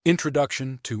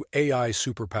Introduction to AI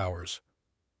Superpowers.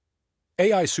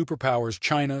 AI Superpowers,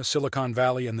 China, Silicon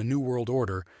Valley, and the New World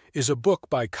Order is a book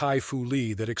by Kai-Fu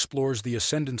Lee that explores the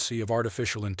ascendancy of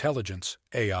artificial intelligence,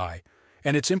 AI,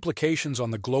 and its implications on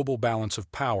the global balance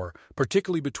of power,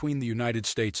 particularly between the United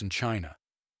States and China.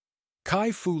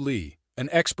 Kai-Fu Lee, an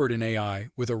expert in AI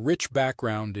with a rich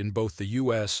background in both the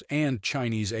US and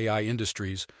Chinese AI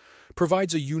industries,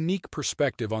 provides a unique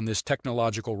perspective on this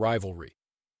technological rivalry.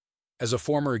 As a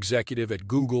former executive at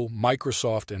Google,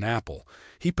 Microsoft, and Apple,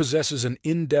 he possesses an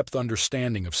in-depth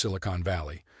understanding of Silicon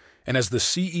Valley, and as the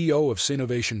CEO of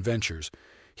Sinovation Ventures,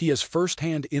 he has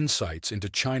first-hand insights into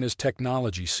China's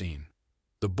technology scene.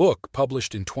 The book,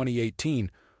 published in 2018,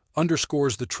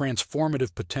 underscores the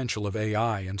transformative potential of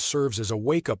AI and serves as a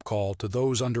wake-up call to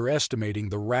those underestimating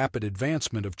the rapid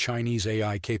advancement of Chinese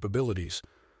AI capabilities,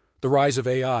 the rise of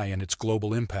AI and its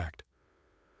global impact.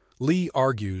 Lee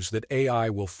argues that AI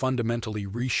will fundamentally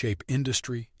reshape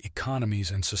industry, economies,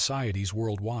 and societies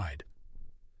worldwide.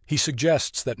 He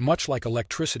suggests that much like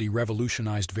electricity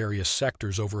revolutionized various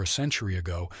sectors over a century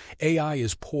ago, AI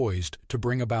is poised to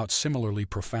bring about similarly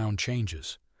profound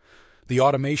changes. The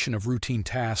automation of routine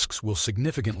tasks will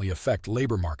significantly affect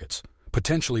labor markets,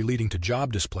 potentially leading to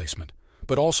job displacement,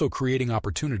 but also creating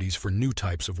opportunities for new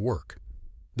types of work.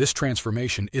 This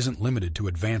transformation isn't limited to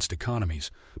advanced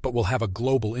economies, but will have a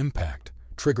global impact,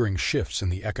 triggering shifts in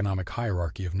the economic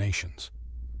hierarchy of nations.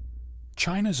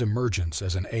 China's emergence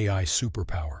as an AI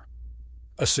superpower.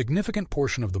 A significant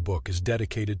portion of the book is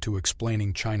dedicated to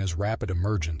explaining China's rapid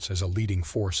emergence as a leading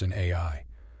force in AI.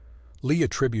 Lee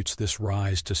attributes this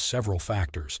rise to several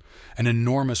factors: an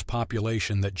enormous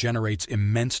population that generates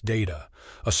immense data,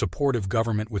 a supportive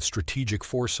government with strategic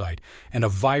foresight, and a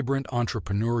vibrant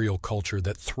entrepreneurial culture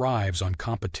that thrives on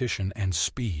competition and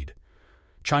speed.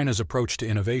 China's approach to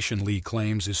innovation, Lee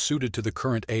claims, is suited to the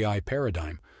current AI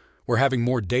paradigm, where having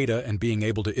more data and being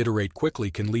able to iterate quickly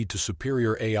can lead to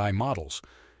superior AI models,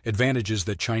 advantages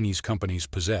that Chinese companies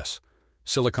possess.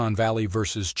 Silicon Valley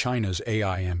versus China's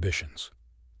AI ambitions.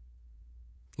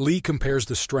 Lee compares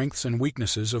the strengths and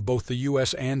weaknesses of both the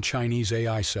U.S. and Chinese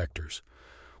AI sectors.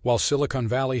 While Silicon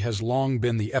Valley has long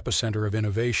been the epicenter of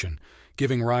innovation,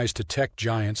 giving rise to tech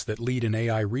giants that lead in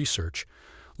AI research,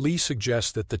 Lee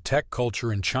suggests that the tech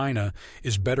culture in China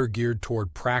is better geared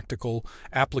toward practical,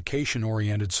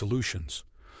 application-oriented solutions.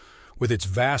 With its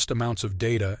vast amounts of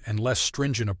data and less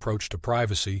stringent approach to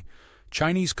privacy,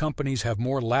 Chinese companies have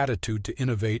more latitude to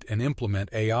innovate and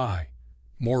implement AI.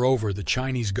 Moreover, the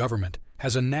Chinese government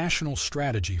has a national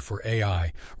strategy for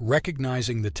AI,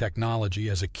 recognizing the technology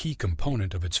as a key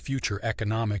component of its future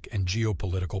economic and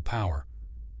geopolitical power.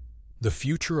 The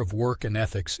future of work and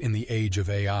ethics in the age of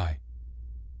AI.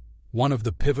 One of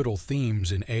the pivotal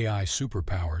themes in AI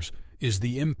Superpowers is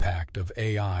the impact of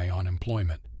AI on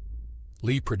employment.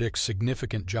 Lee predicts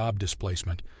significant job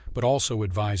displacement, but also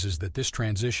advises that this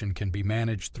transition can be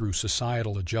managed through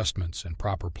societal adjustments and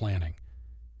proper planning.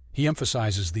 He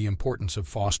emphasizes the importance of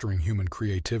fostering human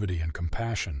creativity and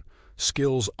compassion,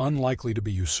 skills unlikely to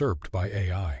be usurped by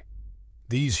AI.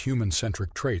 These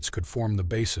human-centric traits could form the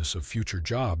basis of future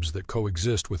jobs that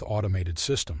coexist with automated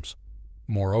systems.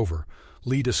 Moreover,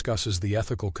 Lee discusses the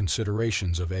ethical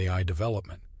considerations of AI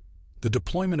development. The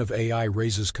deployment of AI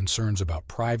raises concerns about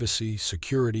privacy,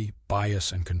 security,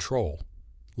 bias, and control.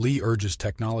 Lee urges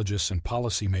technologists and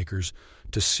policymakers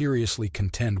to seriously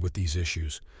contend with these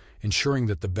issues, ensuring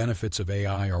that the benefits of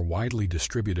AI are widely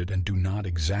distributed and do not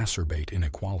exacerbate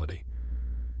inequality.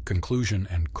 Conclusion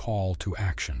and call to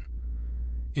action.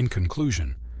 In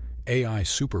conclusion, AI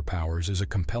Superpowers is a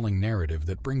compelling narrative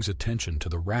that brings attention to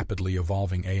the rapidly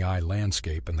evolving AI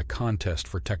landscape and the contest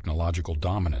for technological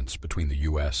dominance between the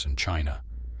US and China.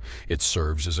 It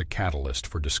serves as a catalyst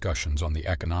for discussions on the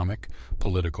economic,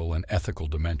 political, and ethical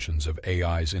dimensions of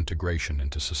AI's integration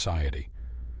into society.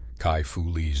 Kai-Fu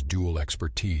Lee's dual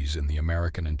expertise in the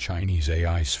American and Chinese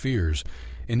AI spheres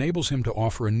enables him to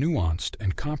offer a nuanced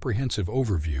and comprehensive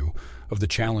overview of the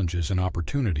challenges and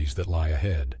opportunities that lie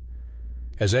ahead.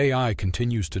 As AI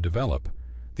continues to develop,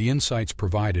 the insights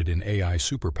provided in AI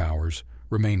Superpowers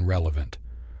remain relevant,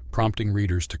 prompting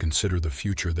readers to consider the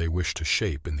future they wish to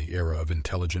shape in the era of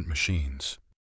intelligent machines.